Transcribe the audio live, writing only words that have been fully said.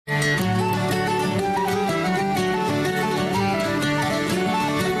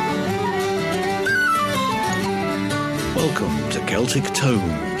Welcome to Celtic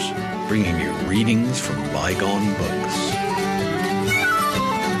Tomes, bringing you readings from bygone books.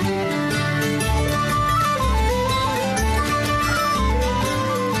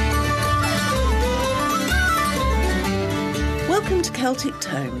 Welcome to Celtic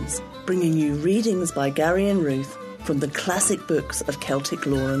Tomes, bringing you readings by Gary and Ruth from the classic books of Celtic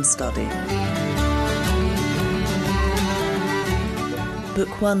lore and study.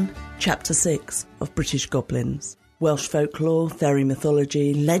 Book 1, Chapter 6 of British Goblins. Welsh folklore, fairy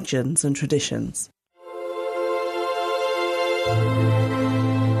mythology, legends and traditions.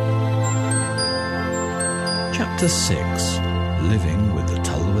 Chapter 6, Living with the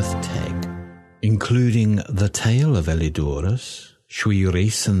Tylwyth Teg, including the tale of Elidurus, Shui,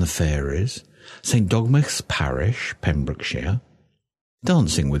 Rhys and the Fairies, St. Dogmell's Parish, Pembrokeshire,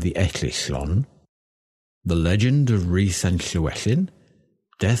 dancing with the Ellyllon, the legend of Rhys and Llewellyn,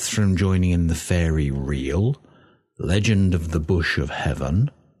 death from joining in the fairy reel, legend of the Bush of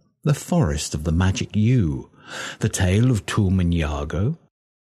Heaven, the forest of the Magic Yew, the tale of Twm and Iago,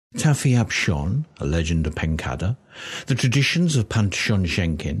 Taffy ab Shon, a legend of Pencader, the traditions of Pant, Shon,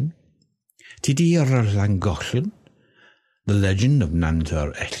 Shenkin, Tudur Llangollen, the legend of Nant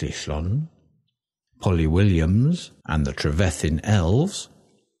Ellyllon, Polly Williams and the Trefethin Elves,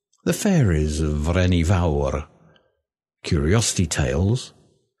 the Fairies of Frennifawr, Curiosity tales,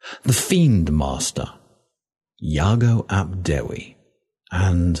 the Fiend Master, Iago ap Dewi,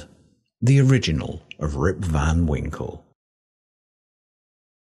 and the original of Rip Van Winkle.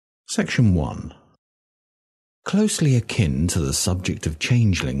 Section 1. Closely akin to the subject of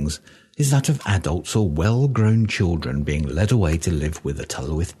changelings is that of adults or well-grown children being led away to live with a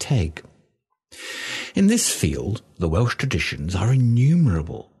Tylwyth Teg. In this field, the Welsh traditions are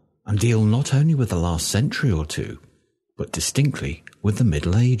innumerable and deal not only with the last century or two, but distinctly with the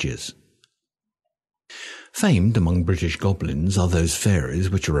Middle Ages. Famed among British goblins are those fairies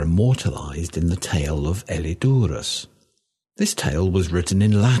which are immortalised in the tale of Elidurus. This tale was written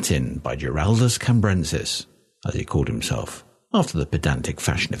in Latin by Giraldus Cambrensis, as he called himself, after the pedantic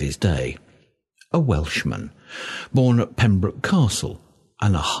fashion of his day, a Welshman, born at Pembroke Castle,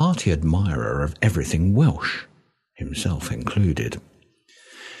 and a hearty admirer of everything Welsh, himself included.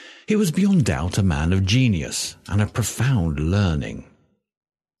 He was beyond doubt a man of genius and of profound learning.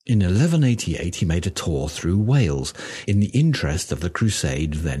 In 1188 he made a tour through Wales in the interest of the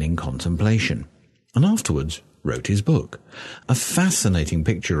crusade then in contemplation, and afterwards wrote his book, a fascinating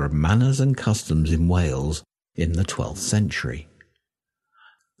picture of manners and customs in Wales in the 12th century.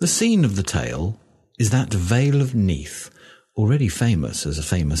 The scene of the tale is that Vale of Neath, already famous as a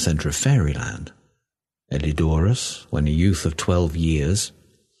famous centre of fairyland. Elidurus, when a youth of 12 years,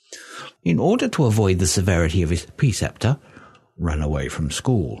 in order to avoid the severity of his preceptor, ran away from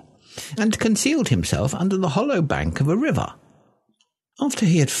school, and concealed himself under the hollow bank of a river. After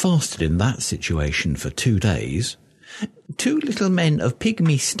he had fasted in that situation for 2 days, 2 little men of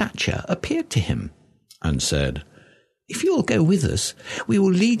pygmy stature appeared to him, and said, "If you will go with us, we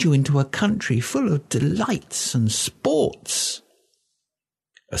will lead you into a country full of delights and sports."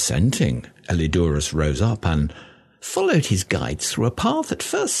 Assenting, Elidurus rose up and followed his guides through a path at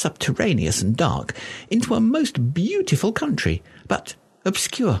first subterraneous and dark into a most beautiful country, but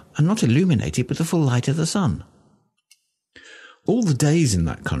obscure and not illuminated with the full light of the sun. All the days in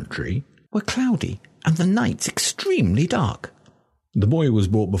that country were cloudy and the nights extremely dark. The boy was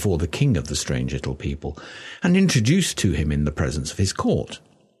brought before the king of the strange little people and introduced to him in the presence of his court.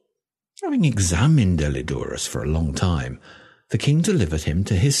 Having examined Elidurus for a long time, the king delivered him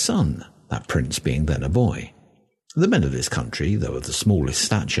to his son, that prince being then a boy. The men of this country, though of the smallest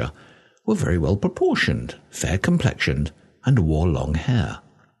stature, were very well proportioned, fair-complexioned, and wore long hair.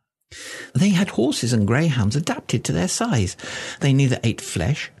 They had horses and greyhounds adapted to their size. They neither ate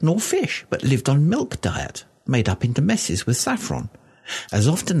flesh nor fish, but lived on milk diet, made up into messes with saffron. As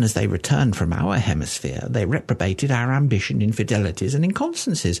often as they returned from our hemisphere, they reprobated our ambition, infidelities, and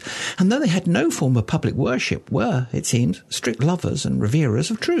inconstancies, and though they had no form of public worship, were, it seems, strict lovers and reverers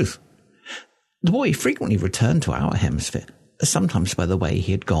of truth. The boy frequently returned to our hemisphere, sometimes by the way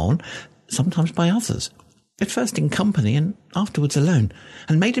he had gone, sometimes by others, at first in company and afterwards alone,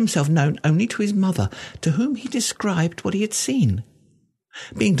 and made himself known only to his mother, to whom he described what he had seen.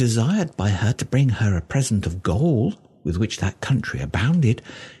 Being desired by her to bring her a present of gold, with which that country abounded,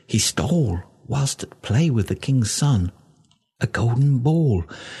 he stole, whilst at play with the king's son, a golden ball,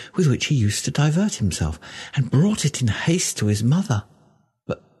 with which he used to divert himself, and brought it in haste to his mother,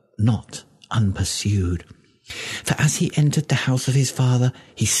 but not unpursued. For as he entered the house of his father,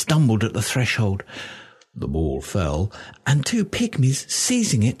 he stumbled at the threshold. The ball fell, and 2 pygmies,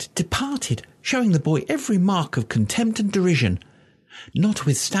 seizing it, departed, showing the boy every mark of contempt and derision.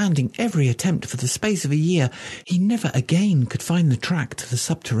 Notwithstanding every attempt for the space of a year, he never again could find the track to the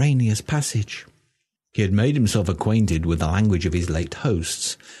subterraneous passage. He had made himself acquainted with the language of his late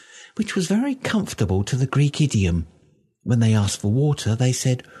hosts, which was very comfortable to the Greek idiom. When they asked for water, they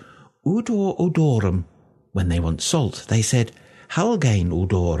said, Udor odorum. When they want salt, they said, Halgain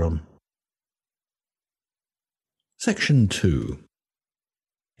odorum. Section 2.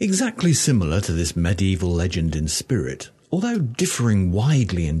 Exactly similar to this medieval legend in spirit, although differing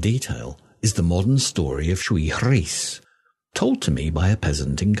widely in detail, is the modern story of Shui Rhys, told to me by a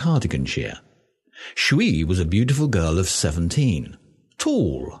peasant in Cardiganshire. Shui was a beautiful girl of 17,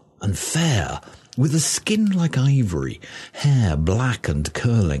 tall and fair, with a skin like ivory, hair black and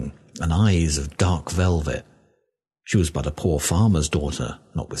curling, and eyes of dark velvet. She was but a poor farmer's daughter,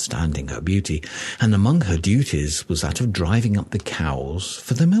 notwithstanding her beauty, and among her duties was that of driving up the cows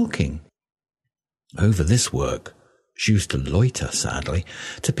for the milking. Over this work, she used to loiter, sadly,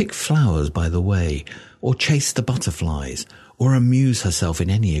 to pick flowers by the way, or chase the butterflies, or amuse herself in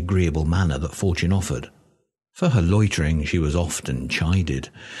any agreeable manner that fortune offered. For her loitering she was often chided.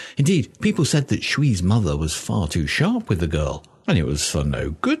 Indeed, people said that Shui's mother was far too sharp with the girl, and it was for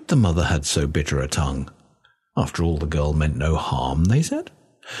no good the mother had so bitter a tongue. After all, the girl meant no harm, they said.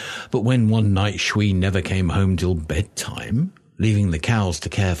 But when one night Shui never came home till bedtime, leaving the cows to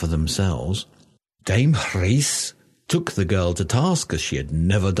care for themselves, Dame Rhys took the girl to task as she had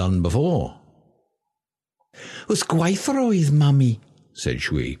never done before. "Was gwaithroedd, mummy," said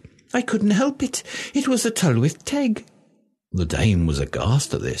Shui. "I couldn't help it. It was a Tylwyth Teg." The dame was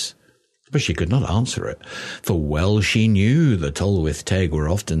aghast at this, but she could not answer it, for well she knew the Tylwyth Teg were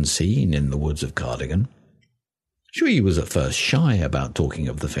often seen in the woods of Cardigan. Shui was at first shy about talking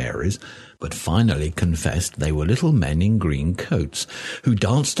of the fairies, but finally confessed they were little men in green coats, who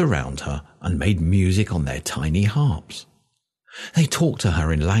danced around her and made music on their tiny harps. They talked to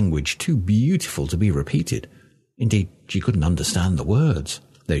her in language too beautiful to be repeated. Indeed, she couldn't understand the words,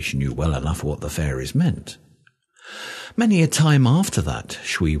 though she knew well enough what the fairies meant. Many a time after that,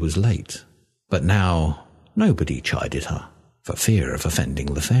 Shui was late, but now nobody chided her, for fear of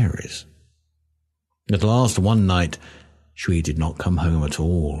offending the fairies. At last, one night, Shui did not come home at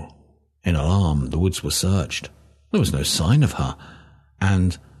all. In alarm, the woods were searched. There was no sign of her,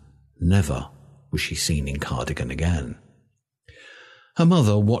 and never was she seen in Cardigan again. Her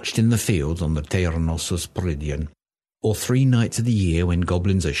mother watched in the fields on the Teirnosus Pridion, or 3 nights of the year when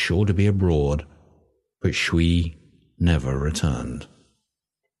goblins are sure to be abroad, but Shui never returned.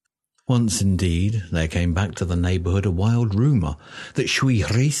 Once, indeed, there came back to the neighbourhood a wild rumour that Shui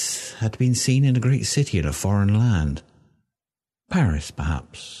Rhys had been seen in a great city in a foreign land. Paris,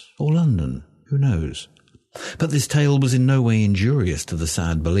 perhaps, or London, who knows? But this tale was in no way injurious to the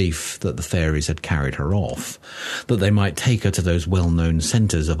sad belief that the fairies had carried her off, that they might take her to those well-known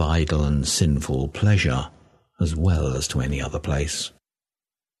centres of idle and sinful pleasure, as well as to any other place.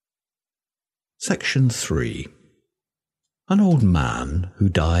 Section 3. An old man who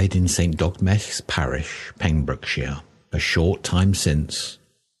died in St. Dogmell's Parish, Pembrokeshire, a short time since,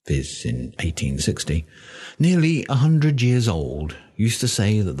 viz. in 1860, nearly 100 years old, used to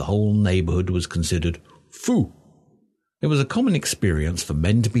say that the whole neighbourhood was considered fou. It was a common experience for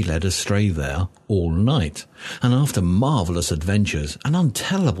men to be led astray there all night, and after marvellous adventures and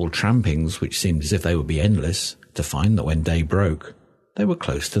untellable trampings which seemed as if they would be endless, to find that when day broke, they were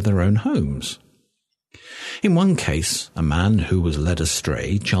close to their own homes. In one case, a man who was led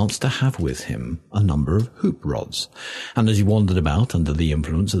astray chanced to have with him a number of hoop rods, and as he wandered about under the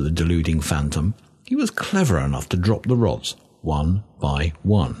influence of the deluding phantom, he was clever enough to drop the rods one by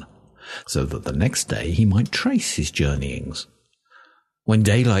one, so that the next day he might trace his journeyings. When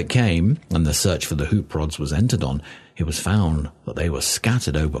daylight came, and the search for the hoop rods was entered on, it was found that they were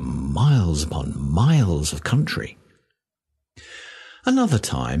scattered over miles upon miles of country. Another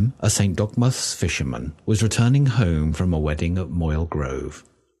time, a St. Dogmell's fisherman was returning home from a wedding at Moyle Grove,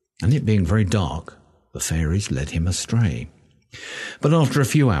 and it being very dark, the fairies led him astray. But after a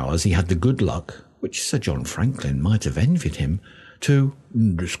few hours he had the good luck, which Sir John Franklin might have envied him, to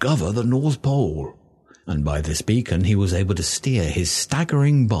discover the North Pole, and by this beacon he was able to steer his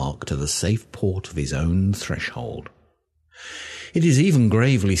staggering bark to the safe port of his own threshold. It is even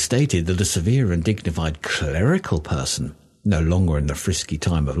gravely stated that a severe and dignified clerical person, no longer in the frisky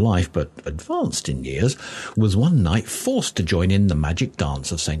time of life, but advanced in years, was one night forced to join in the magic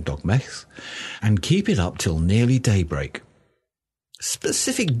dance of St. Dogmell, and keep it up till nearly daybreak.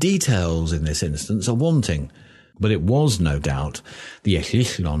 Specific details in this instance are wanting, but it was, no doubt, the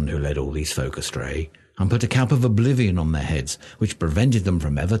Ellyllon who led all these folk astray, and put a cap of oblivion on their heads, which prevented them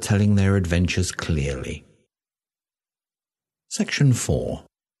from ever telling their adventures clearly. Section 4.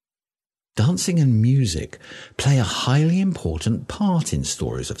 Dancing and music play a highly important part in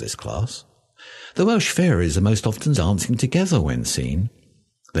stories of this class. The Welsh fairies are most often dancing together when seen.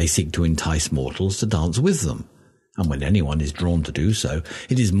 They seek to entice mortals to dance with them, and when anyone is drawn to do so,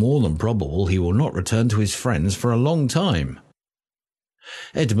 it is more than probable he will not return to his friends for a long time.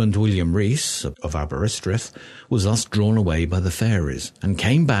 Edmund William Rhys of Aberystwyth was thus drawn away by the fairies, and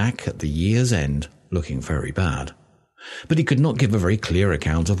came back at the year's end looking very bad. But he could not give a very clear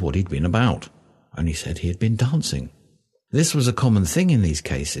account of what he'd been about, only said he had been dancing. This was a common thing in these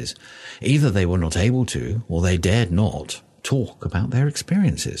cases. Either they were not able to, or they dared not, talk about their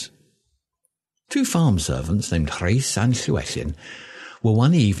experiences. Two farm servants named Rhys and Llewellyn were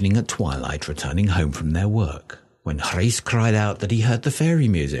one evening at twilight returning home from their work, when Rhys cried out that he heard the fairy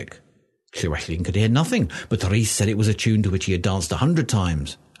music. Llewellyn could hear nothing, but Rhys said it was a tune to which he had danced 100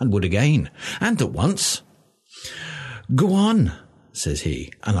 times, and would again, and at once. "Go on," says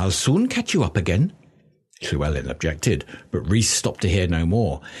he, "and I'll soon catch you up again." Llewellyn objected, but Rhys stopped to hear no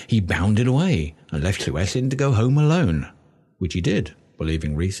more. He bounded away, and left Llewellyn to go home alone, which he did,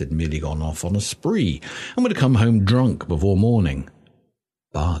 believing Rhys had merely gone off on a spree, and would come home drunk before morning.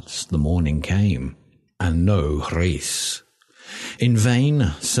 But the morning came, and no Rhys. In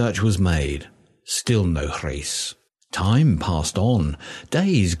vain search was made, still no Rhys. Time passed on,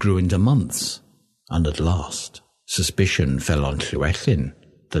 days grew into months, and at last suspicion fell on Llewellyn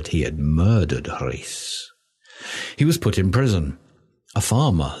that he had murdered Rhys. He was put in prison. A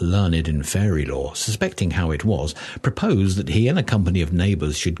farmer, learned in fairy lore, suspecting how it was, proposed that he and a company of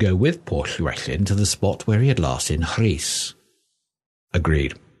neighbours should go with poor Llewellyn to the spot where he had last seen Rhys.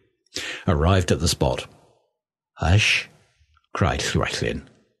 Agreed. Arrived at the spot. "Hush," cried Llewellyn.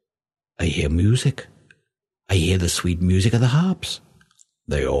 "I hear music. I hear the sweet music of the harps."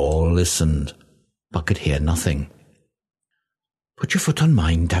 They all listened, but could hear nothing. "Put your foot on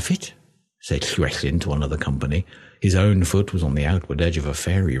mine, Taffy," said Llewellyn to one of the company. His own foot was on the outward edge of a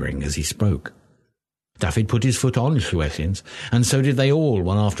fairy ring as he spoke. Taffy put his foot on Llewellyn's, and so did they all,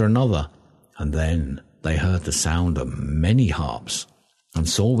 one after another. And then they heard the sound of many harps, and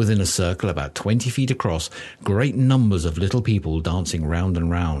saw within a circle about 20 feet across great numbers of little people dancing round and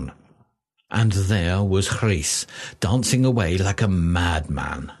round. And there was Rhys, dancing away like a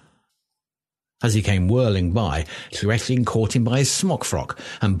madman. As he came whirling by, Llewellyn caught him by his smock frock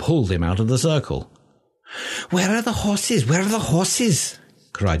and pulled him out of the circle. "Where are the horses? Where are the horses?"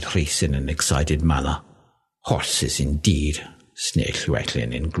 cried Rhys in an excited manner. "Horses indeed," sneered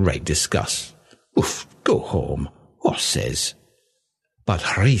Llewellyn in great disgust. "Oof, go home. Horses."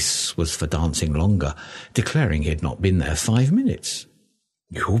 But Rhys was for dancing longer, declaring he had not been there 5 minutes.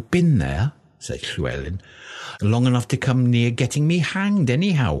 "You've been there," said Llewellyn, "long enough to come near getting me hanged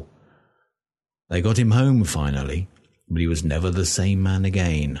anyhow." They got him home finally, but he was never the same man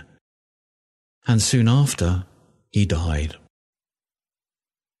again. And soon after, he died.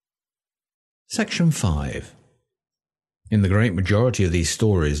 Section 5. In the great majority of these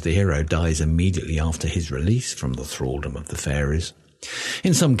stories, the hero dies immediately after his release from the thraldom of the fairies.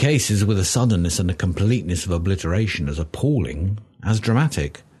 In some cases with a suddenness and a completeness of obliteration as appalling as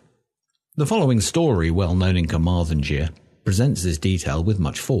dramatic. The following story, well known in Carmarthenshire, presents this detail with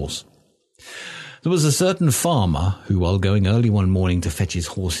much force. There was a certain farmer who, while going early one morning to fetch his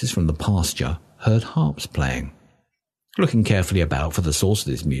horses from the pasture, heard harps playing. Looking carefully about for the source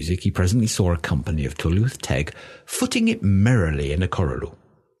of this music, he presently saw a company of Tylwyth Teg footing it merrily in a corridor.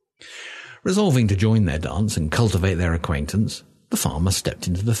 Resolving to join their dance and cultivate their acquaintance, the farmer stepped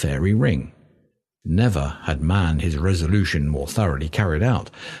into the fairy ring. Never had man his resolution more thoroughly carried out,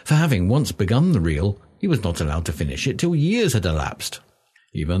 for having once begun the reel, he was not allowed to finish it till years had elapsed.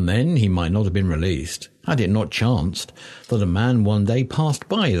 Even then he might not have been released, had it not chanced that a man one day passed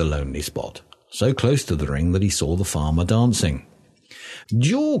by the lonely spot, so close to the ring that he saw the farmer dancing.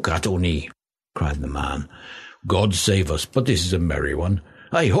 "Joke at only," cried the man. "God save us, but this is a merry one.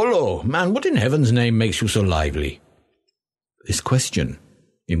 Hey, hollo, man, what in heaven's name makes you so lively?" This question,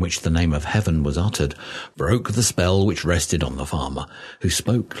 in which the name of heaven was uttered, broke the spell which rested on the farmer, who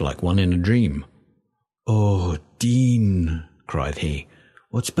spoke like one in a dream. "Oh, Dean," cried he,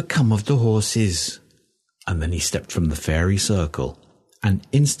 "what's become of the horses?" And then he stepped from the fairy circle and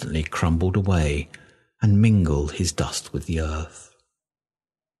instantly crumbled away and mingled his dust with the earth.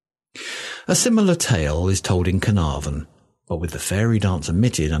 A similar tale is told in Carnarvon, but with the fairy dance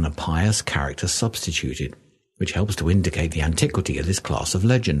omitted and a pious character substituted, which helps to indicate the antiquity of this class of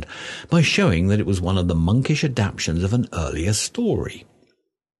legend by showing that it was one of the monkish adaptations of an earlier story.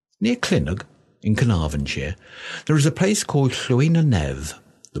 Near Clynnog, in Carnarvonshire, there is a place called Llwyn y Nedd,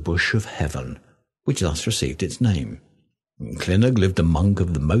 the Bush of Heaven, which thus received its name. In Clunnog lived a monk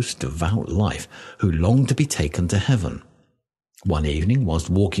of the most devout life, who longed to be taken to heaven. One evening, whilst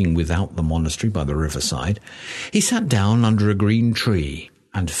walking without the monastery by the riverside, he sat down under a green tree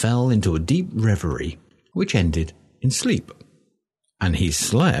and fell into a deep reverie, which ended in sleep. And he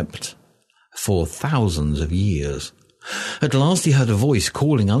slept for thousands of years. At last he heard a voice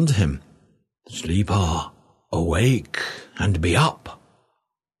calling unto him, "Sleeper, awake and be up."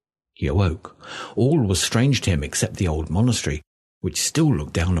 He awoke. All was strange to him except the old monastery, which still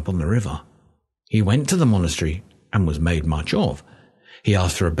looked down upon the river. He went to the monastery and was made much of. He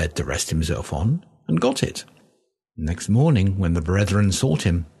asked for a bed to rest himself on, and got it. Next morning, when the brethren sought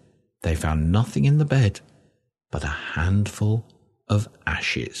him, they found nothing in the bed but a handful of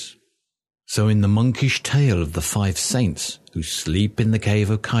ashes. So in the monkish tale of the 5 saints who sleep in the cave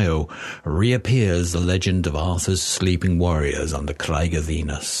of Caio reappears the legend of Arthur's sleeping warriors under Craig of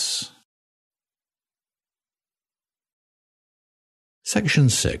Venus. Section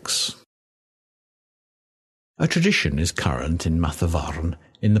 6. A tradition is current in Mathavarn,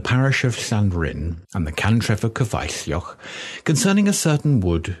 in the parish of Llanryn and the cantref of Cyfeillioch, concerning a certain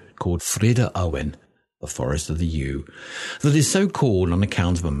wood called Frida Owen, the Forest of the Yew, that is so called on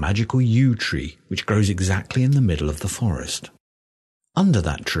account of a magical yew tree which grows exactly in the middle of the forest. Under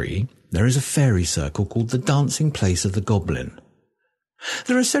that tree there is a fairy circle called the Dancing Place of the Goblin.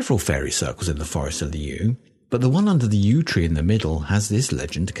 There are several fairy circles in the Forest of the Yew, but the one under the yew tree in the middle has this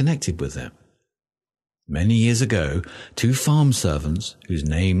legend connected with it. Many years ago, 2 farm servants, whose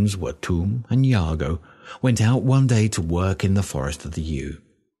names were Twm and Iago, went out one day to work in the Forest of the Yew.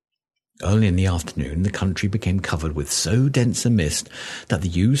 Early in the afternoon, the country became covered with so dense a mist that the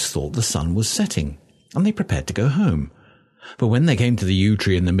yews thought the sun was setting, and they prepared to go home. But when they came to the yew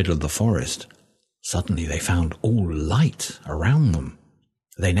tree in the middle of the forest, suddenly they found all light around them.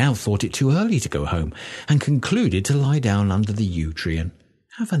 They now thought it too early to go home, and concluded to lie down under the yew tree and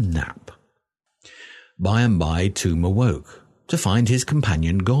have a nap. By and by Twm awoke, to find his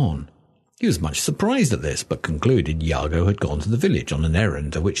companion gone. He was much surprised at this, but concluded Iago had gone to the village on an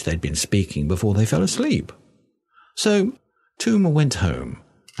errand of which they'd been speaking before they fell asleep. So Twm went home,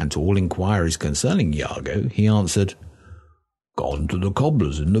 and to all inquiries concerning Iago, he answered, "Gone to the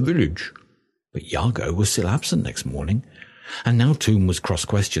cobblers in the village." But Iago was still absent next morning, and now Twm was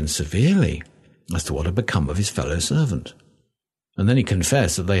cross-questioned severely as to what had become of his fellow servant. And then he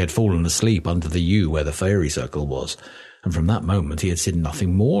confessed that they had fallen asleep under the yew where the fairy circle was, and from that moment he had seen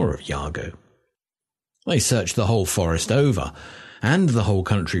nothing more of Iago. They searched the whole forest over, and the whole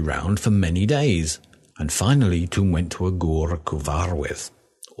country round for many days, and finally Twm went to a Gwr Cyfarwydd,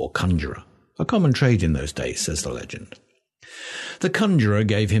 or conjurer, a common trade in those days, says the legend. The conjurer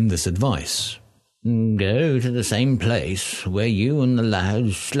gave him this advice: "Go to the same place where you and the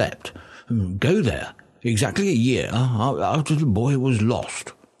lads slept. Go there exactly a year after the boy was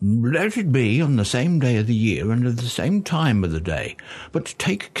lost. Let it be on the same day of the year and at the same time of the day, but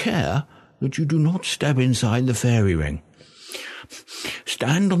take care that you do not step inside the fairy ring.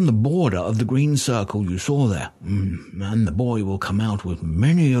 Stand on the border of the green circle you saw there, and the boy will come out with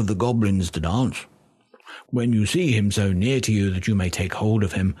many of the goblins to dance. When you see him so near to you that you may take hold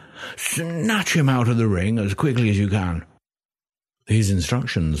of him, snatch him out of the ring as quickly as you can." These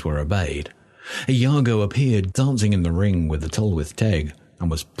instructions were obeyed. Iago appeared dancing in the ring with the Tylwyth Teg, and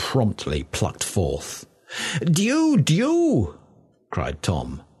was promptly plucked forth. "Dew, dew!" cried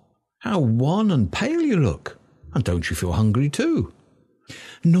Tom. "How wan and pale you look, and don't you feel hungry too?"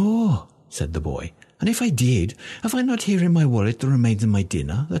 "No," said the boy, "and if I did, have I not here in my wallet the remains of my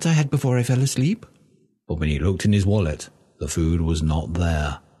dinner that I had before I fell asleep?" But when he looked in his wallet, the food was not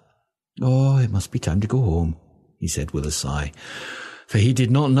there. "Oh, it must be time to go home," he said with a sigh, for he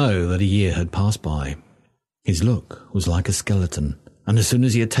did not know that a year had passed by. His look was like a skeleton, and as soon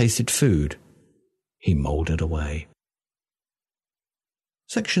as he had tasted food, he mouldered away.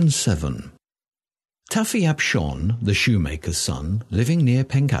 Section 7. Taffy ap Shon, the shoemaker's son, living near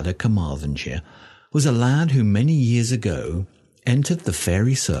Pencader, Carmarthenshire, was a lad who many years ago entered the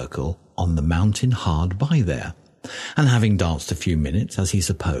fairy circle on the mountain hard by there, and having danced a few minutes, as he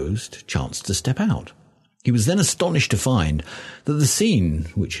supposed, chanced to step out. He was then astonished to find that the scene,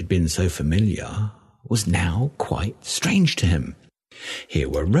 which had been so familiar, was now quite strange to him. Here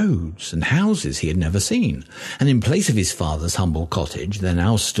were roads and houses he had never seen, and in place of his father's humble cottage there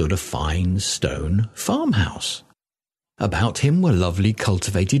now stood a fine stone farmhouse. About him were lovely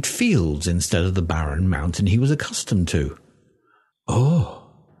cultivated fields instead of the barren mountain he was accustomed to. "Oh,"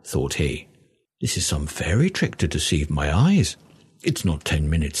 thought he, "this is some fairy trick to deceive my eyes. It's not 10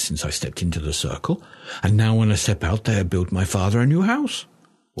 minutes since I stepped into the circle, and now when I step out they have built my father a new house.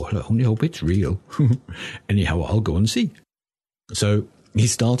 Well, I only hope it's real. Anyhow, I'll go and see. So he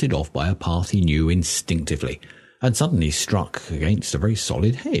started off by a path he knew instinctively, and suddenly struck against a very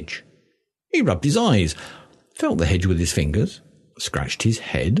solid hedge. He rubbed his eyes, felt the hedge with his fingers, scratched his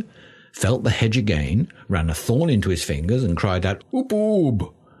head, felt the hedge again, ran a thorn into his fingers, and cried out, "Oop,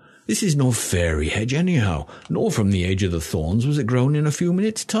 oop! This is no fairy hedge anyhow, nor from the age of the thorns was it grown in a few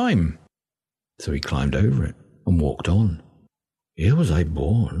minutes' time." So he climbed over it and walked on. "Here was I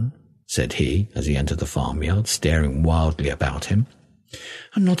born," said he, as he entered the farmyard, staring wildly about him.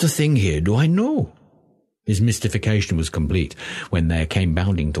 "And not a thing here do I know." His mystification was complete when there came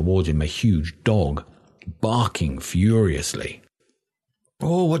bounding towards him a huge dog, barking furiously.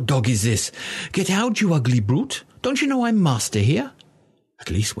 "Oh, what dog is this? Get out, you ugly brute! Don't you know I'm master here?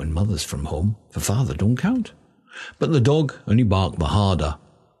 At least when mother's from home, for father don't count." But the dog only barked the harder.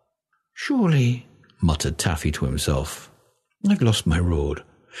 "Surely," muttered Taffy to himself, "I've lost my road,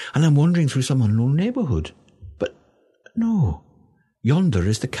 and I'm wandering through some unknown neighbourhood. But no, yonder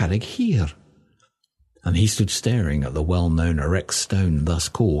is the carrick here." And he stood staring at the well-known erect stone thus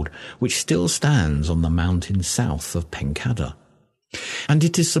called, which still stands on the mountain south of Pencader. And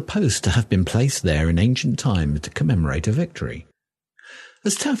it is supposed to have been placed there in ancient times to commemorate a victory.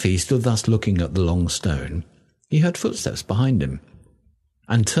 As Taffy stood thus looking at the long stone, he heard footsteps behind him,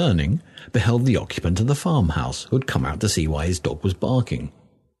 and turning, beheld the occupant of the farmhouse, who had come out to see why his dog was barking.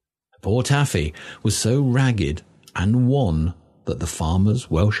 Poor Taffy was so ragged and wan that the farmer's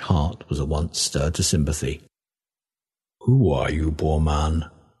Welsh heart was at once stirred to sympathy. "Who are you, poor man?"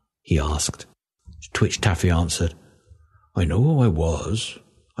 he asked. To which Taffy answered, "I know who I was.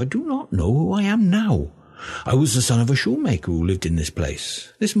 I do not know who I am now. I was the son of a shoemaker who lived in this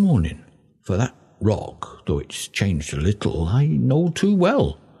place this morning. For that rock, though it's changed a little, I know too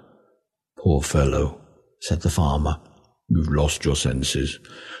well." "Poor fellow," said the farmer, "you've lost your senses.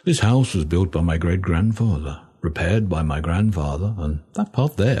 This house was built by my great-grandfather, repaired by my grandfather, and that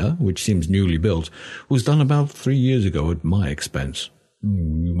path there, which seems newly built, was done about 3 years ago at my expense.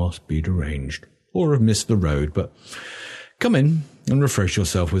 You must be deranged, or have missed the road, but come in and refresh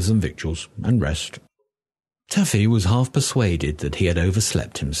yourself with some victuals, and rest." Taffy was half persuaded that he had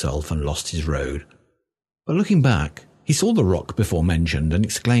overslept himself and lost his road. But looking back, he saw the rock before mentioned and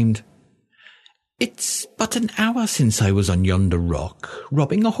exclaimed, "It's but an hour since I was on yonder rock,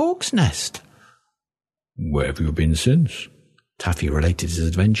 robbing a hawk's nest." "Where have you been since?" Taffy related his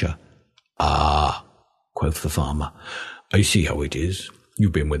adventure. "Ah," quoth the farmer, "I see how it is.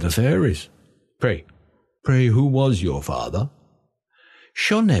 You've been with the fairies. Pray, who was your father?"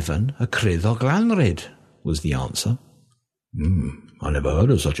 "Shon Evan, a Crydd o Glanryd," was the answer. "I never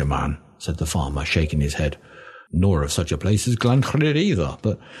heard of such a man," said the farmer, shaking his head. "Nor of such a place as Glanryd either,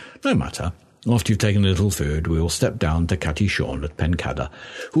 but no matter. After you've taken a little food, we'll step down to Catty Shon at Pencader,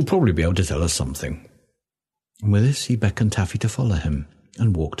 who'll probably be able to tell us something." And with this he beckoned Taffy to follow him,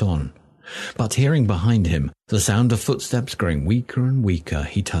 and walked on. But hearing behind him the sound of footsteps growing weaker and weaker,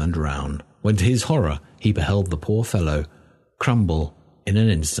 he turned round, when to his horror he beheld the poor fellow crumble in an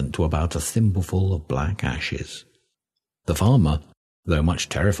instant to about a thimbleful of black ashes. The farmer, though much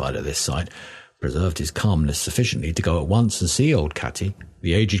terrified at this sight, preserved his calmness sufficiently to go at once and see old Catty,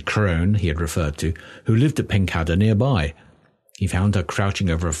 the aged crone he had referred to, who lived at Pencader nearby. He found her crouching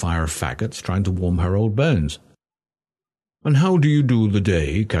over a fire of faggots, trying to warm her old bones. "And how do you do the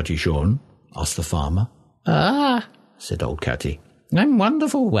day, Catty Shon?" asked the farmer. "Ah," said old Catty, "I'm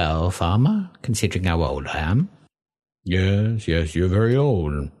wonderful well, farmer, considering how old I am." Yes, you're very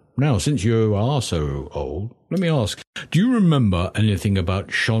old. Now, since you are so old, let me ask, do you remember anything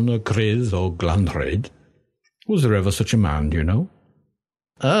about Shon o Crydd o Glanryd? Was there ever such a man, do you know?"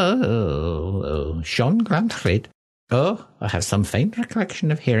 Oh, Shon Glanryd. Oh, I have some faint recollection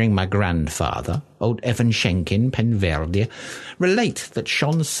of hearing my grandfather, old Evan Shenkin, Penverdia, relate that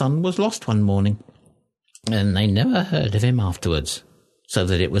Shon's son was lost one morning, and they never heard of him afterwards, so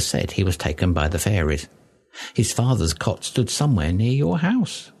that it was said he was taken by the fairies. His father's cot stood somewhere near your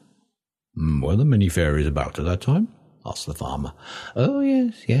house." "Were there many fairies about at that time?" asked the farmer. "Oh,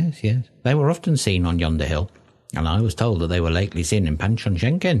 yes. They were often seen on yonder hill, and I was told that they were lately seen in Pant on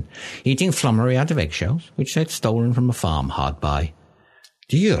Shenkin, eating flummery out of eggshells, which they'd stolen from a farm hard by."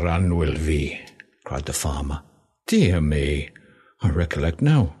 "Dear Anwylfi," cried the farmer. "Dear me, I recollect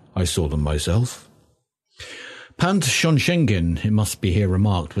now. I saw them myself." Pant on Shenkin, it must be here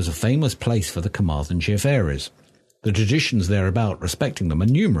remarked, was a famous place for the Carmarthenshire fairies. The traditions thereabout respecting them are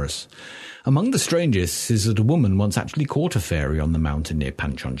numerous. Among the strangest is that a woman once actually caught a fairy on the mountain near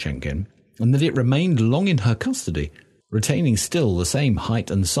Pant on Shenkin, and that it remained long in her custody, retaining still the same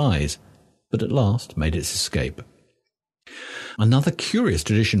height and size, but at last made its escape. Another curious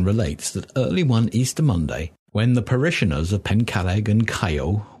tradition relates that early one Easter Monday, when the parishioners of Pencader and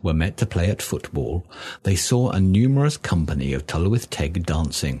Caio were met to play at football, they saw a numerous company of Tylwyth Teg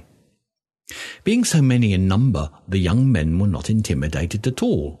dancing. Being so many in number, the young men were not intimidated at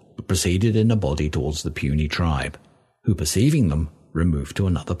all, but proceeded in a body towards the puny tribe, who, perceiving them, removed to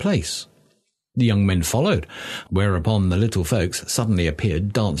another place. The young men followed, whereupon the little folks suddenly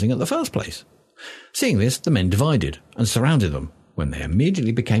appeared dancing at the first place. Seeing this, the men divided and surrounded them, when they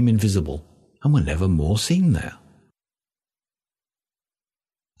immediately became invisible and were never more seen there.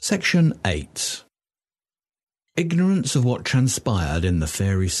 Section 8. Ignorance of what transpired in the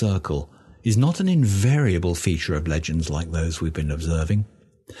fairy circle is not an invariable feature of legends like those we've been observing.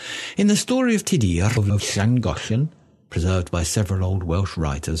 In the story of Tudur of Llangollen, preserved by several old Welsh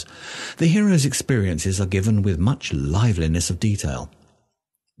writers, the hero's experiences are given with much liveliness of detail.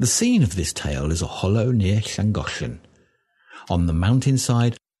 The scene of this tale is a hollow near Llangollen, on the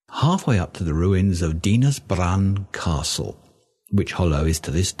mountainside halfway up to the ruins of Dinas Bran Castle, which hollow is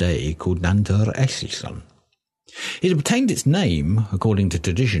to this day called Nant Ellyllon. It obtained its name, according to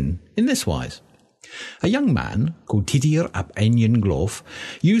tradition, in this wise. A young man, called Tudur ap Enyon Gloff,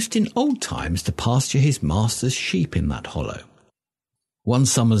 used in old times to pasture his master's sheep in that hollow. One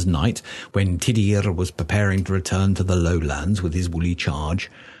summer's night, when Tudur was preparing to return to the lowlands with his woolly charge,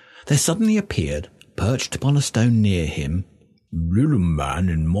 there suddenly appeared, perched upon a stone near him, a little man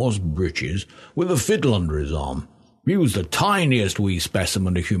in moss breeches with a fiddle under his arm. He was the tiniest wee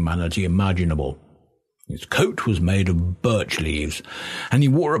specimen of humanity imaginable. His coat was made of birch leaves, and he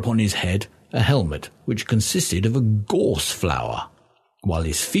wore upon his head a helmet which consisted of a gorse flower, while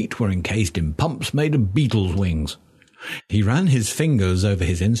his feet were encased in pumps made of beetles' wings. He ran his fingers over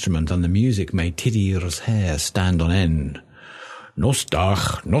his instrument, and the music made Tudur's hair stand on end.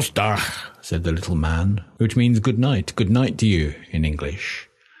 "Nostach, nostach," said the little man, which means good night to you in English.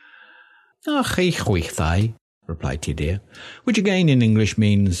 "Ach, ich chwithai," replied Tudur, which again in English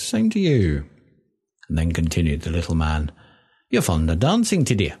means same to you. And then continued the little man, "You're fond of dancing,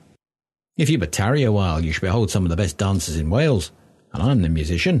 Tudur. If you but tarry a while, you shall behold some of the best dancers in Wales, and I'm the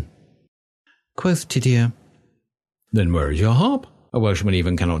musician." Quoth Tudur, "Then where is your harp? A Welshman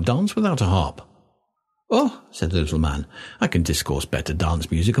even cannot dance without a harp." "Oh," said the little man, "I can discourse better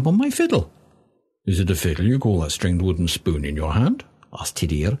dance music upon my fiddle." "Is it a fiddle you call that stringed wooden spoon in your hand?" asked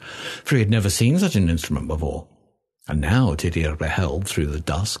Tudur, for he had never seen such an instrument before. And now Tudur beheld through the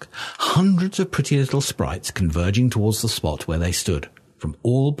dusk hundreds of pretty little sprites converging towards the spot where they stood, from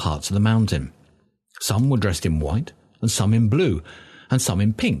all parts of the mountain. Some were dressed in white, and some in blue, and some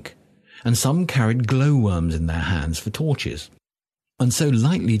in pink, and some carried glowworms in their hands for torches. And so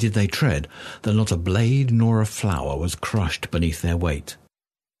lightly did they tread that not a blade nor a flower was crushed beneath their weight.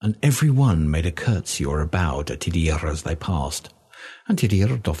 And every one made a curtsy or a bow to Tudur as they passed, and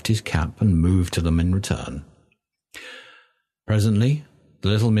Tudur doffed his cap and moved to them in return. Presently the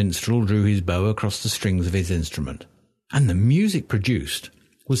little minstrel drew his bow across the strings of his instrument, and the music produced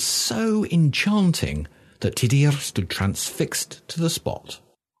was so enchanting that Tudur stood transfixed to the spot.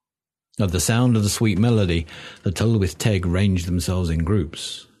 At the sound of the sweet melody, the Tylwyth Teg ranged themselves in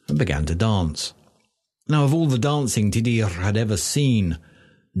groups and began to dance. Now of all the dancing Tudur had ever seen,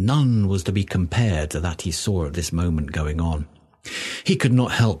 none was to be compared to that he saw at this moment going on. He could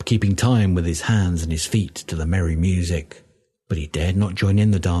not help keeping time with his hands and his feet to the merry music, but he dared not join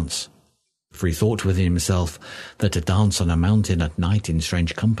in the dance, for he thought within himself that to dance on a mountain at night in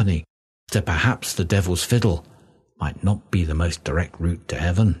strange company, to perhaps the devil's fiddle, might not be the most direct route to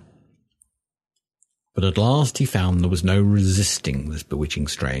heaven. But at last he found there was no resisting this bewitching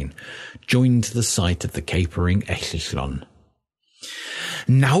strain, joined to the sight of the capering Ellyllon.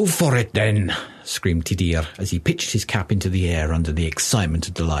 "Now for it, then!" screamed Tudur as he pitched his cap into the air under the excitement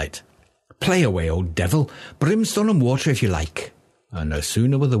of delight. "Play away, old devil, brimstone and water if you like." And no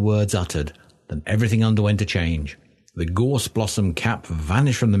sooner were the words uttered than everything underwent a change. The gorse blossom cap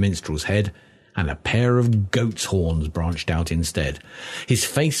vanished from the minstrel's head, and a pair of goat's horns branched out instead. His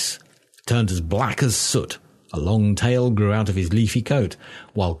face turned as black as soot, a long tail grew out of his leafy coat,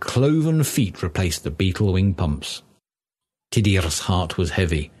 while cloven feet replaced the beetle-wing pumps. Tudur's heart was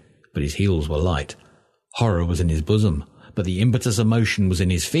heavy, but his heels were light. Horror was in his bosom, but the impetus of motion was in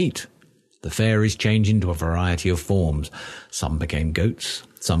his feet. The fairies changed into a variety of forms. Some became goats,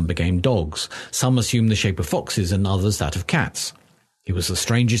 some became dogs, some assumed the shape of foxes, and others that of cats. It was the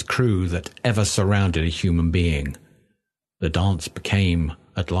strangest crew that ever surrounded a human being. The dance became,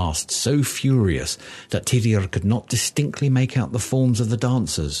 at last, so furious that Tudur could not distinctly make out the forms of the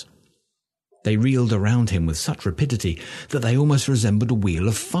dancers. They reeled around him with such rapidity that they almost resembled a wheel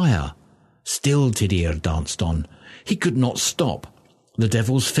of fire. Still Tudur danced on. He could not stop. The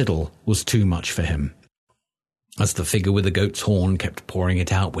devil's fiddle was too much for him. As the figure with the goat's horn kept pouring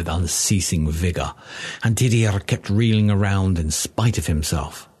it out with unceasing vigour, and Tudur kept reeling around in spite of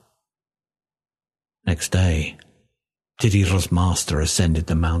himself. Next day, Tudur's master ascended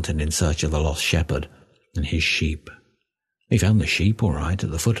the mountain in search of the lost shepherd and his sheep. He found the sheep all right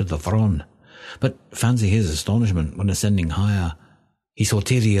at the foot of the Fron, but fancy his astonishment when ascending higher, he saw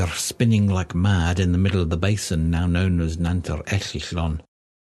Tudur spinning like mad in the middle of the basin now known as Nant or Ellyllon.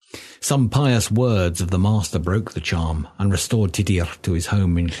 Some pious words of the master broke the charm and restored Tudur to his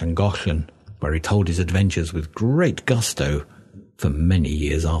home in Llangollen, where he told his adventures with great gusto for many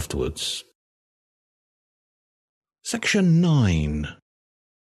years afterwards. Section 9.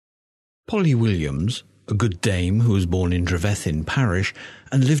 Polly Williams, a good dame who was born in Trefethin Parish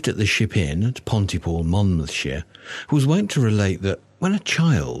and lived at the Ship Inn at Pontypool, Monmouthshire, was wont to relate that, when a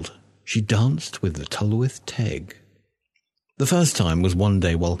child, she danced with the Tylwyth Teg. The first time was one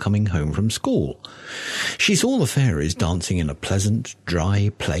day while coming home from school. She saw the fairies dancing in a pleasant,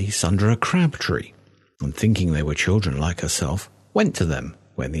 dry place under a crab tree, and thinking they were children like herself, went to them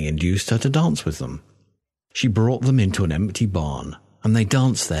when they induced her to dance with them. She brought them into an empty barn, and they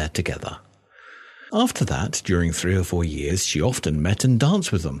danced there together. After that, during 3 or 4 years, she often met and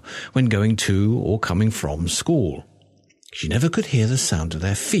danced with them when going to or coming from school. She never could hear the sound of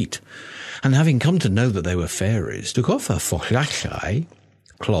their feet, and having come to know that they were fairies, took off her forlachai,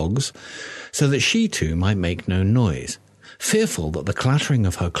 clogs, so that she too might make no noise, fearful that the clattering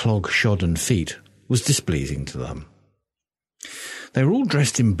of her clog-shodden feet was displeasing to them. They were all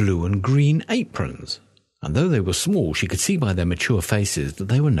dressed in blue and green aprons, and though they were small, she could see by their mature faces that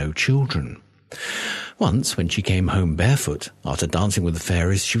they were no children. Once, when she came home barefoot, after dancing with the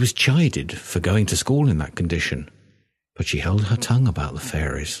fairies, she was chided for going to school in that condition. But she held her tongue about the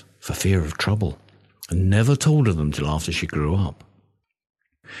fairies, for fear of trouble, and never told of them till after she grew up.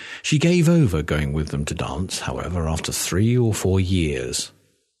 She gave over going with them to dance, however, after 3 or 4 years,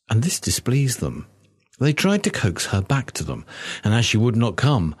 and this displeased them. They tried to coax her back to them, and as she would not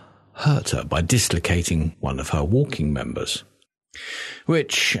come, hurt her by dislocating one of her walking members,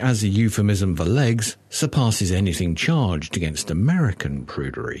 which, as a euphemism for legs, surpasses anything charged against American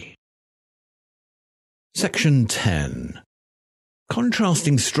prudery. Section 10.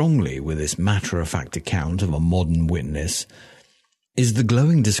 Contrasting strongly with this matter-of-fact account of a modern witness is the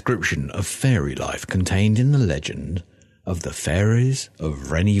glowing description of fairy life contained in the legend of the Fairies of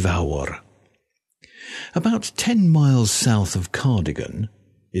Frennifawr. About 10 miles south of Cardigan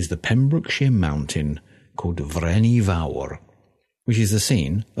is the Pembrokeshire mountain called Frennifawr, which is the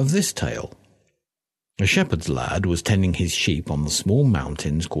scene of this tale. A shepherd's lad was tending his sheep on the small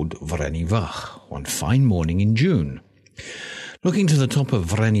mountains called Frennifawr one fine morning in June. Looking to the top of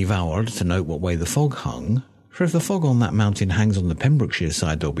Frennifawr to note what way the fog hung, for if the fog on that mountain hangs on the Pembrokeshire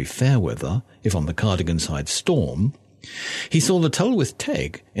side there'll be fair weather, if on the Cardigan side storm, he saw the Tylwyth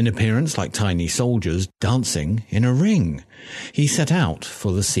Teg, in appearance like tiny soldiers, dancing in a ring. He set out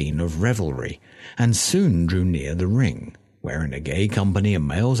for the scene of revelry, and soon drew near the ring, where in a gay company of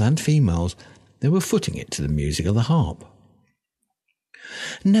males and females they were footing it to the music of the harp.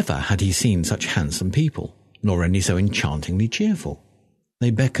 Never had he seen such handsome people, nor any so enchantingly cheerful. They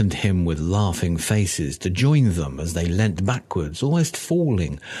beckoned him with laughing faces to join them as they leant backwards, almost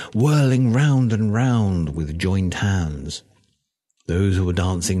falling, whirling round and round with joined hands. Those who were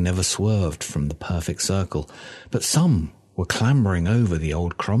dancing never swerved from the perfect circle, but some were clambering over the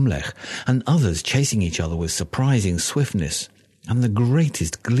old cromlech, and others chasing each other with surprising swiftness and the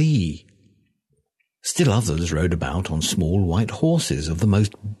greatest glee. Still others rode about on small white horses of the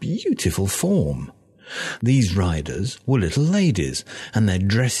most beautiful form. These riders were little ladies, and their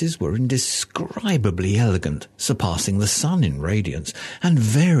dresses were indescribably elegant, surpassing the sun in radiance, and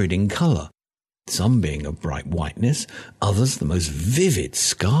varied in colour, some being of bright whiteness, others the most vivid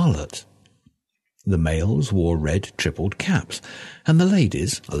scarlet. The males wore red tripled caps, and the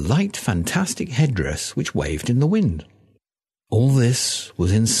ladies a light fantastic headdress which waved in the wind. All this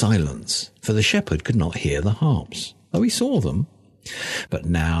was in silence, for the shepherd could not hear the harps, though he saw them. But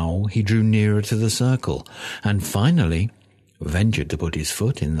now he drew nearer to the circle, and finally ventured to put his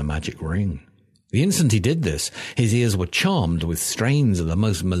foot in the magic ring. The instant he did this, his ears were charmed with strains of the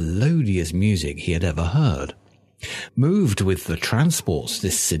most melodious music he had ever heard. Moved with the transports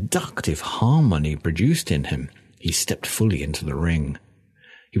this seductive harmony produced in him, he stepped fully into the ring.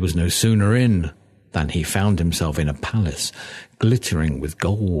 He was no sooner in than he found himself in a palace glittering with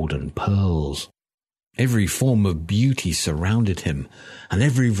gold and pearls. Every form of beauty surrounded him, and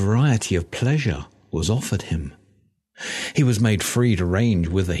every variety of pleasure was offered him. He was made free to range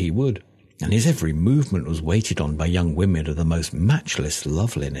whither he would, and his every movement was waited on by young women of the most matchless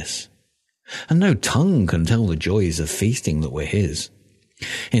loveliness. And no tongue can tell the joys of feasting that were his.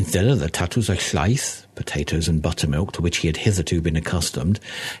 Instead of the tatws a llaeth, potatoes and buttermilk to which he had hitherto been accustomed,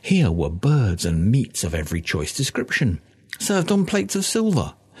 here were birds and meats of every choice description, served on plates of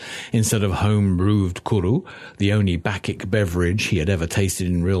silver. Instead of home-brewed cwrw, the only Bacchic beverage he had ever tasted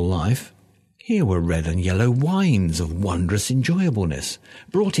in real life, here were red and yellow wines of wondrous enjoyableness,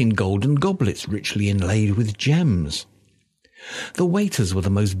 brought in golden goblets richly inlaid with gems. The waiters were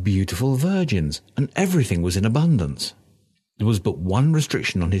the most beautiful virgins, and everything was in abundance. There was but one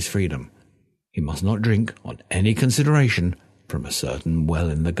restriction on his freedom. He must not drink, on any consideration, from a certain well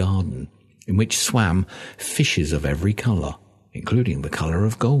in the garden, in which swam fishes of every colour, including the colour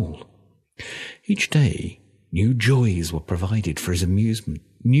of gold. Each day, new joys were provided for his amusement.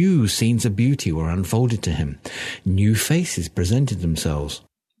 New scenes of beauty were unfolded to him. New faces presented themselves,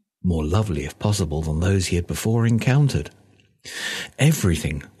 more lovely if possible than those he had before encountered.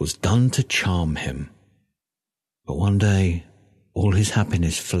 Everything was done to charm him. But one day, all his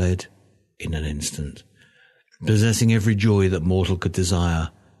happiness fled in an instant. Possessing every joy that mortal could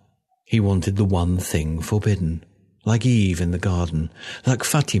desire, he wanted the one thing forbidden. Like Eve in the garden, like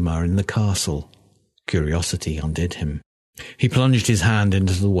Fatima in the castle, curiosity undid him. He plunged his hand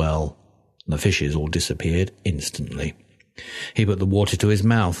into the well, and the fishes all disappeared instantly. He put the water to his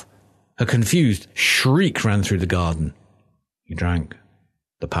mouth. A confused shriek ran through the garden. He drank.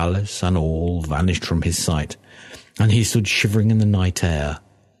 The palace and all vanished from his sight, and he stood shivering in the night air,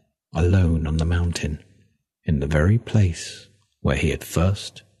 alone on the mountain, in the very place where he had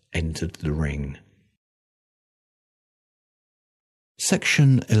first entered the ring.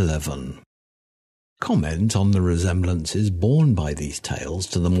 Section 11. Comment on the resemblances borne by these tales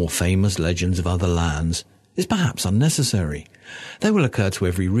to the more famous legends of other lands is perhaps unnecessary. They will occur to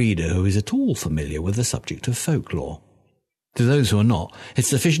every reader who is at all familiar with the subject of folklore. To those who are not, it's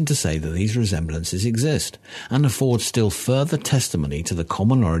sufficient to say that these resemblances exist, and afford still further testimony to the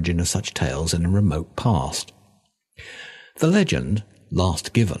common origin of such tales in a remote past. The legend,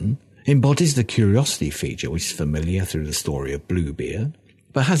 last given, embodies the curiosity feature which is familiar through the story of Bluebeard,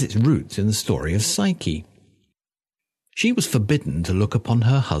 but has its roots in the story of Psyche. She was forbidden to look upon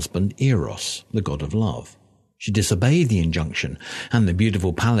her husband Eros, the god of love. She disobeyed the injunction, and the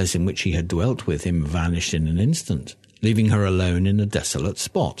beautiful palace in which she had dwelt with him vanished in an instant, leaving her alone in a desolate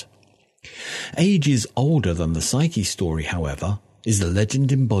spot. Ages older than the Psyche story, however, is the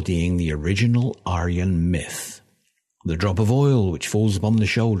legend embodying the original Aryan myth. The drop of oil which falls upon the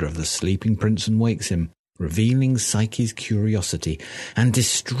shoulder of the sleeping prince and wakes him, revealing Psyche's curiosity and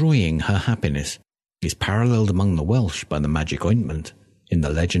destroying her happiness, is paralleled among the Welsh by the magic ointment in the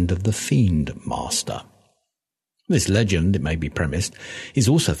legend of the Fiend Master. This legend, it may be premised, is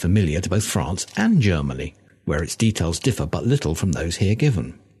also familiar to both France and Germany, where its details differ but little from those here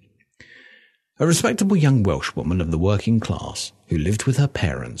given. A respectable young Welshwoman of the working class, who lived with her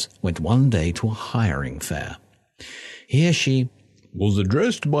parents, went one day to a hiring fair. Here she was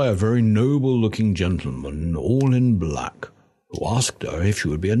addressed by a very noble-looking gentleman, all in black, who asked her if she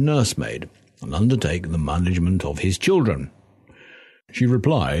would be a nursemaid and undertake the management of his children. She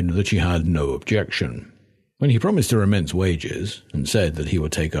replied that she had no objection, when he promised her immense wages and said that he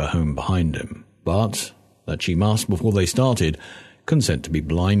would take her home behind him, but that she must, before they started, consent to be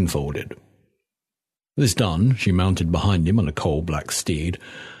blindfolded. This done, she mounted behind him on a coal-black steed,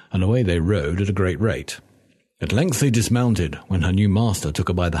 and away they rode at a great rate. At length they dismounted, when her new master took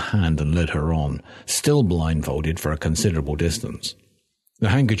her by the hand and led her on, still blindfolded for a considerable distance. The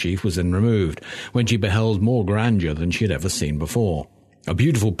handkerchief was then removed, when she beheld more grandeur than she had ever seen before. A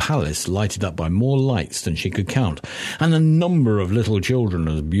beautiful palace lighted up by more lights than she could count, and a number of little children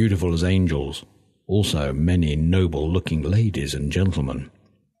as beautiful as angels. Also many noble-looking ladies and gentlemen.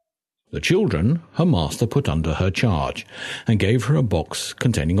 The children her master put under her charge, and gave her a box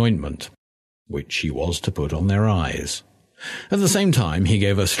containing ointment, which she was to put on their eyes. At the same time he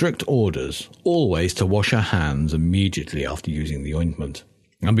gave her strict orders, always to wash her hands immediately after using the ointment,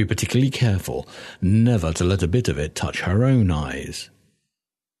 and be particularly careful never to let a bit of it touch her own eyes.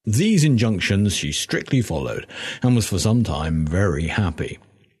 These injunctions she strictly followed, and was for some time very happy.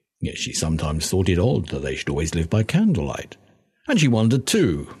 Yet she sometimes thought it odd that they should always live by candlelight. And she wondered,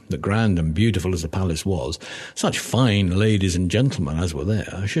 too, that grand and beautiful as the palace was, such fine ladies and gentlemen as were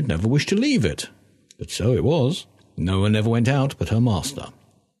there should never wish to leave it. But so it was. No one ever went out but her master.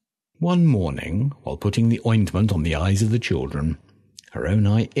 One morning, while putting the ointment on the eyes of the children, Her own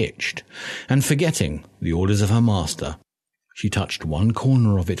eye itched, and forgetting the orders of her master, she touched one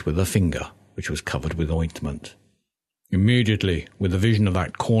corner of it with her finger, which was covered with ointment. Immediately, with the vision of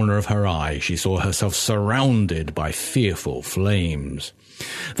that corner of her eye, she saw herself surrounded by fearful flames.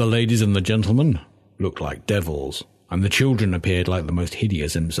 The ladies and the gentlemen looked like devils, and the children appeared like the most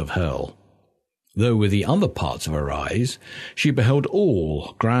hideous imps of hell. Though with the other parts of her eyes, she beheld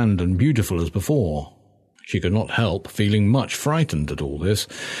all grand and beautiful as before. She could not help feeling much frightened at all this,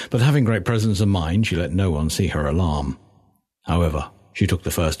 but having great presence of mind, she let no one see her alarm. However, she took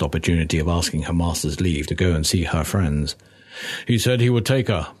the first opportunity of asking her master's leave to go and see her friends. He said he would take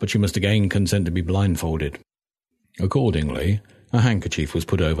her, but she must again consent to be blindfolded. Accordingly, a handkerchief was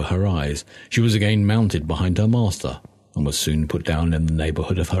put over her eyes. She was again mounted behind her master, and was soon put down in the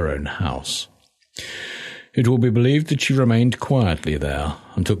neighbourhood of her own house. It will be believed that she remained quietly there,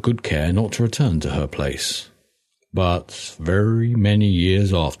 and took good care not to return to her place. But very many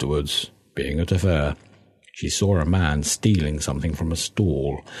years afterwards, being at a fair, she saw a man stealing something from a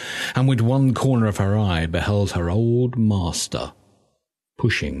stall, and with one corner of her eye beheld her old master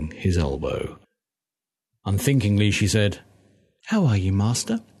pushing his elbow. Unthinkingly she said, "How are you,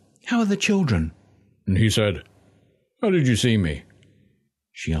 master? How are the children?" And he said, "How did you see me?"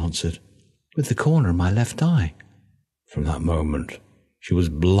 She answered, "With the corner of my left eye." From that moment she was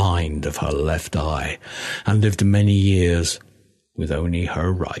blind of her left eye, and lived many years with only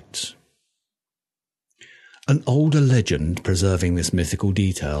her right. An older legend preserving this mythical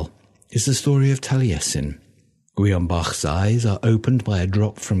detail is the story of Taliesin. Gwynbach's eyes are opened by a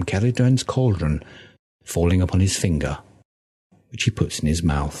drop from Ceridwen's cauldron falling upon his finger, which he puts in his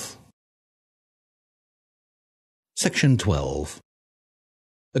mouth. Section 12.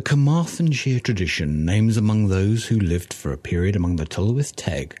 A Carmarthenshire tradition names among those who lived for a period among the Tylwyth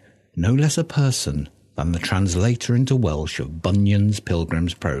Teg no less a person than the translator into Welsh of Bunyan's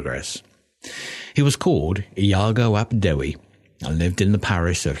Pilgrim's Progress. He was called Iago ap Dewi, and lived in the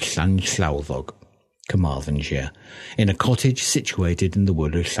parish of Llanllawddog, Carmarthenshire, in a cottage situated in the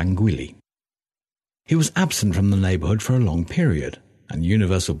wood of Llangollen. He was absent from the neighbourhood for a long period, and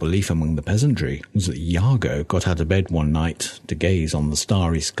universal belief among the peasantry was that Iago got out of bed one night to gaze on the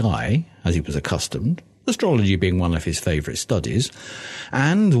starry sky, as he was accustomed, astrology being one of his favourite studies,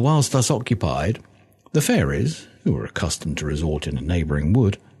 and, whilst thus occupied, the fairies, who were accustomed to resort in a neighbouring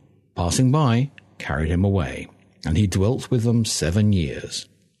wood, passing by, carried him away, and he dwelt with them 7 years.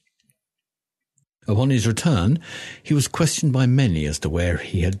 Upon his return, he was questioned by many as to where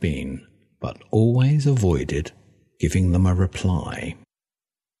he had been, but always avoided giving them a reply.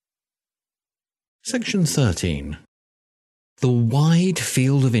 Section 13. The wide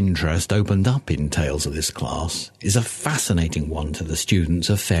field of interest opened up in tales of this class is a fascinating one to the students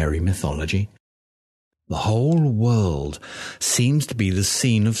of fairy mythology. The whole world seems to be the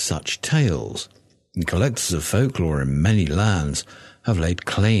scene of such tales, and collectors of folklore in many lands have laid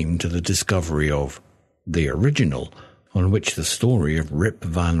claim to the discovery of the original on which the story of Rip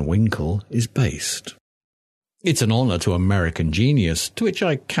Van Winkle is based. It's an honour to American genius, to which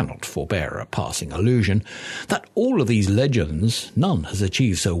I cannot forbear a passing allusion, that all of these legends none has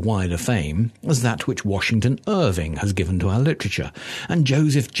achieved so wide a fame as that which Washington Irving has given to our literature, and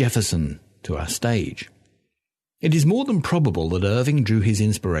Joseph Jefferson to our stage. It is more than probable that Irving drew his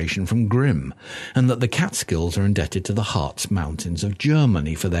inspiration from Grimm, and that the Catskills are indebted to the Harz Mountains of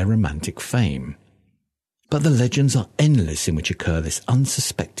Germany for their romantic fame. But the legends are endless in which occur this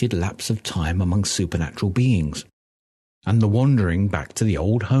unsuspected lapse of time among supernatural beings, and the wandering back to the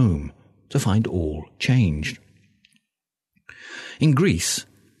old home to find all changed. In Greece,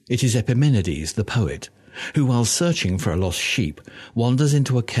 it is Epimenides, the poet, who, while searching for a lost sheep, wanders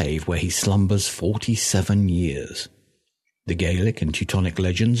into a cave where he slumbers 47 years. The Gaelic and Teutonic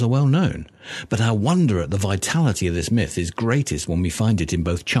legends are well known, but our wonder at the vitality of this myth is greatest when we find it in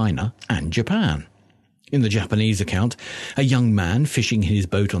both China and Japan. In the Japanese account, a young man fishing in his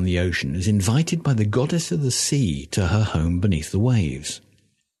boat on the ocean is invited by the goddess of the sea to her home beneath the waves.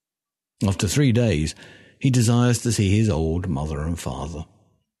 After 3 days, he desires to see his old mother and father.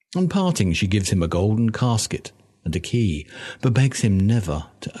 On parting, she gives him a golden casket and a key, but begs him never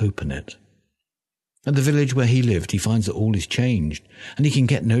to open it. At the village where he lived, he finds that all is changed, and he can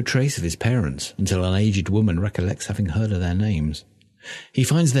get no trace of his parents until an aged woman recollects having heard of their names. He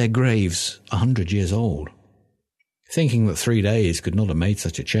finds their graves 100 years old. Thinking that 3 days could not have made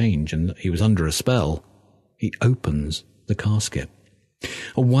such a change and that he was under a spell, he opens the casket.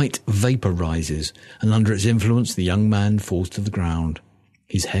 A white vapour rises, and under its influence the young man falls to the ground.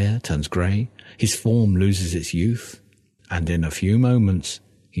 His hair turns grey, his form loses its youth, and in a few moments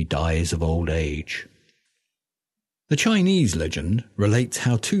he dies of old age. The Chinese legend relates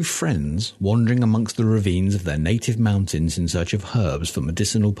how two friends, wandering amongst the ravines of their native mountains in search of herbs for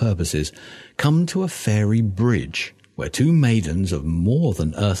medicinal purposes, come to a fairy bridge where two maidens of more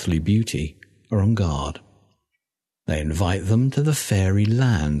than earthly beauty are on guard. They invite them to the fairy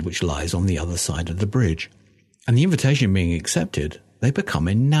land which lies on the other side of the bridge, and the invitation being accepted, they become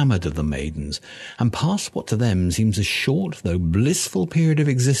enamoured of the maidens and pass what to them seems a short though blissful period of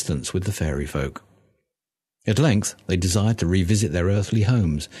existence with the fairy folk. At length they decide to revisit their earthly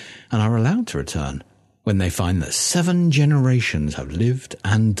homes and are allowed to return, when they find that 7 generations have lived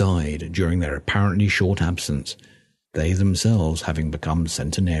and died during their apparently short absence, they themselves having become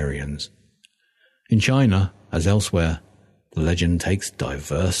centenarians. In China, as elsewhere, the legend takes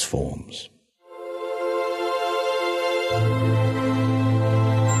diverse forms.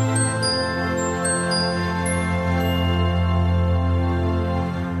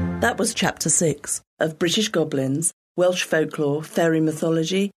 That was Chapter 6 of British Goblins, Welsh Folklore, Fairy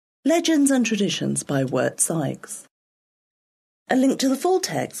Mythology, Legends and Traditions by Wirt Sikes. A link to the full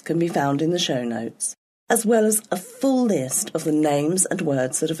text can be found in the show notes, as well as a full list of the names and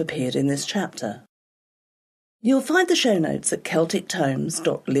words that have appeared in this chapter. You'll find the show notes at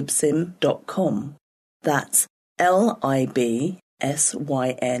celtictomes.libsyn.com. That's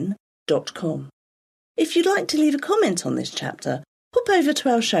LIBSYN.com. If you'd like to leave a comment on this chapter, pop over to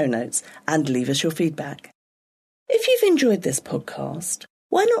our show notes and leave us your feedback. If you've enjoyed this podcast,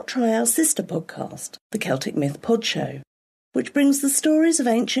 why not try our sister podcast, the Celtic Myth Pod Show, which brings the stories of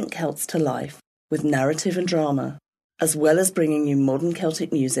ancient Celts to life with narrative and drama, as well as bringing you modern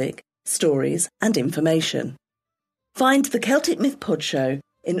Celtic music, stories and information. Find the Celtic Myth Pod Show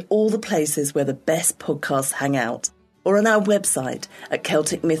in all the places where the best podcasts hang out, or on our website at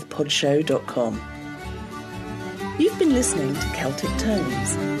celticmythpodshow.com. You've been listening to Celtic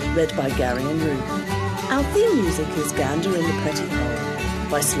Tones, read by Gary and Ruth. Our theme music is Gander in the Pretty Hole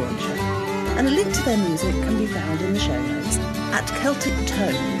by Slauncher, and a link to their music can be found in the show notes at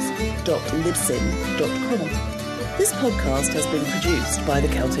celtictones.libsyn.com. This podcast has been produced by the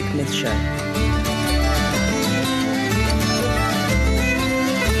Celtic Myth Show.